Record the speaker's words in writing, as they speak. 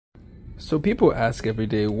So people ask every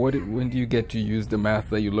day, when do you get to use the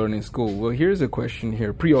math that you learn in school? Well, here's a question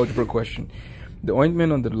here, pre-algebra question. The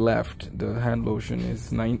ointment on the left, the hand lotion,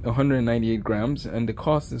 is 198 grams and the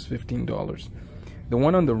cost is $15. The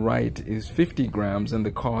one on the right is 50 grams and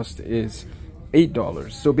the cost is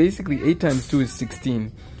 $8. So basically 8 times 2 is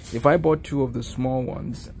 16. If I bought two of the small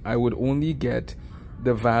ones, I would only get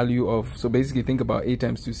the value of, so basically think about 8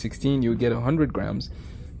 times 2 is 16, you would get 100 grams.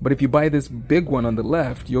 But if you buy this big one on the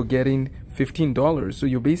left, you're getting $15. So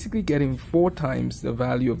you're basically getting 4 times the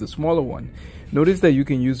value of the smaller one. Notice that you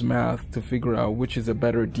can use math to figure out which is a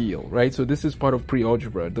better deal, right? So this is part of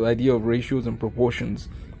pre-algebra, the idea of ratios and proportions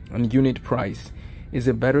and unit price. Is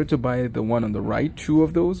it better to buy the one on the right, 2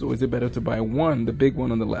 of those, or is it better to buy one, the big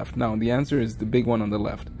one on the left? Now, the answer is the big one on the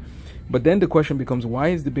left. But then the question becomes, why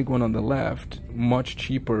is the big one on the left much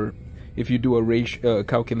cheaper if you do a ratio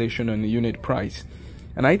calculation on the unit price?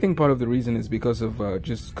 And I think part of the reason is because of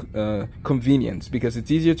just convenience, because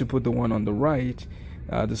it's easier to put the one on the right,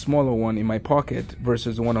 the smaller one, in my pocket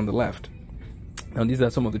versus the one on the left. Now, these are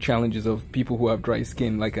some of the challenges of people who have dry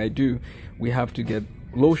skin like I do. We have to get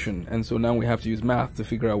lotion, and so now we have to use math to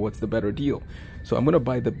figure out what's the better deal. So I'm going to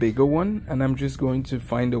buy the bigger one, and I'm just going to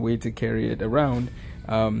find a way to carry it around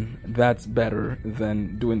that's better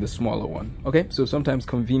than doing the smaller one. Okay, so sometimes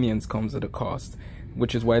convenience comes at a cost,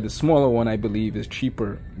 which is why the smaller one, I believe, is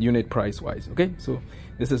cheaper unit price wise. Okay, so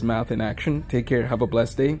this is math in action. Take care, have a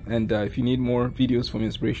blessed day, and if you need more videos from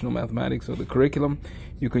Inspirational Mathematics or the curriculum,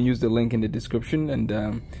 you can use the link in the description.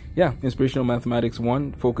 And yeah, Inspirational Mathematics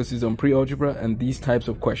 1 focuses on pre-algebra and these types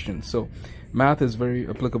of questions. So math is very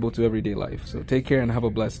applicable to everyday life. So take care and have a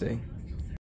blessed day.